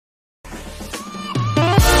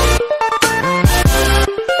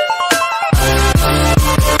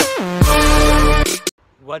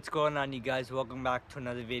What's going on, you guys? Welcome back to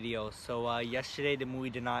another video. So yesterday the movie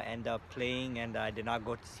did not end up playing, and I did not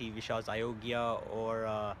go to see Vishal's Ayogya or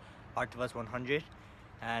Artavas 100,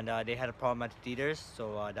 and they had a problem at the theaters,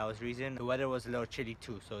 so that was the reason. The weather was a little chilly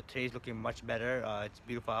too, so today's looking much better. It's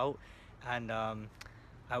beautiful out, and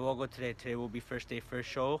I will go today. Today will be first day, first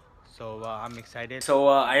show, so I'm excited. So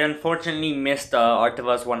I unfortunately missed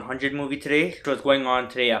Artavas 100 movie today. It was going on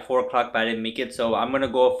today at 4 o'clock, but I didn't make it. So I'm gonna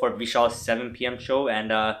go for Vishal's 7 p.m. show,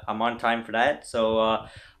 and I'm on time for that. So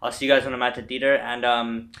I'll see you guys when I'm at the theater, and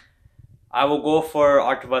I will go for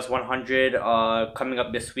Artavas 100 coming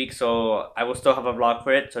up this week. So I will still have a vlog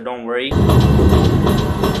for it, so don't worry.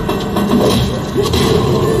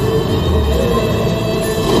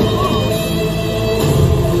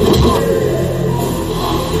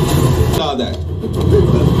 That.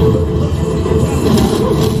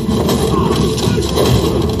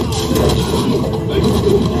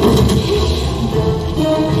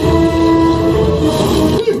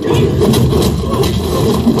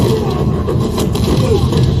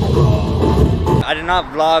 I did not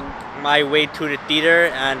vlog my way to the theater,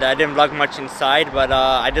 and I didn't vlog much inside, but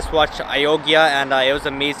I just watched Ayogya, and it was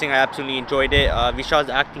amazing. I absolutely enjoyed it. Vishal's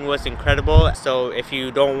acting was incredible, so if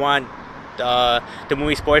you don't want the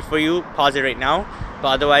movie spoiled for you, pause it right now, but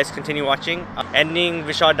otherwise continue watching. Ending,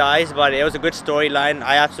 Vishal dies, but it was a good storyline.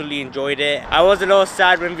 I absolutely enjoyed it. I was a little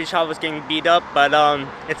sad when Vishal was getting beat up, but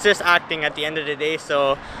it's just acting at the end of the day,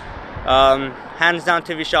 so hands down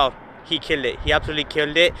to Vishal. He killed it. He absolutely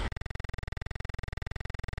killed it.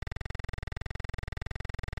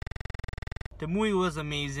 The movie was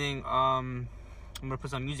amazing. I'm gonna put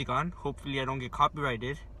some music on. Hopefully I don't get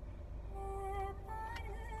copyrighted.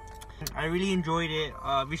 I really enjoyed it.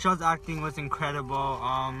 Vishal's acting was incredible.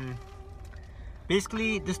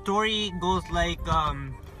 Basically the story goes like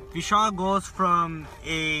Vishal goes from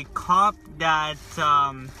a cop that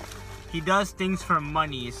he does things for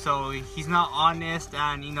money, so he's not honest,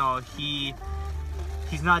 and you know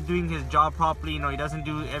he's not doing his job properly. You know, he doesn't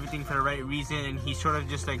do everything for the right reason, and he's sort of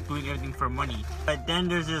just like doing everything for money. But then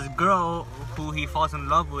there's this girl who he falls in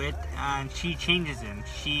love with, and she changes him.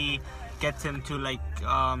 She gets him to like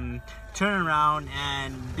turn around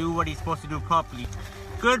and do what he's supposed to do properly.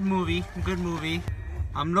 Good movie, good movie.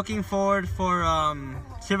 I'm looking forward for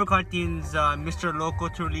Sivakarthikeyan's Mr. Loco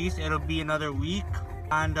to release. It'll be another week.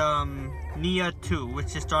 And Nia 2,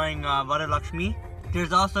 which is starring Varalakshmi.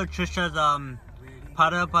 There's also Trisha's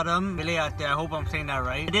Param Vilayate. I hope I'm saying that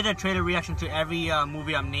right. I did a trailer reaction to every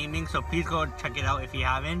movie I'm naming, so please go check it out if you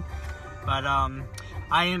haven't. But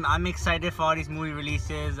I'm excited for all these movie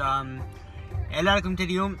releases. எல்லாருக்கும்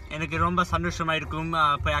தெரியும் எனக்கு ரொம்ப சந்தோஷமா இருக்கும்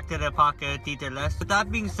போய் ஆக்டரை பார்க்க தியேட்டர்ல. With that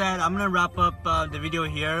being said, I'm gonna wrap up the video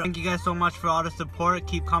here. Thank you guys so much for all the support.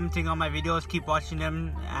 Keep commenting on my videos, keep watching them,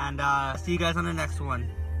 and see you guys on the next one.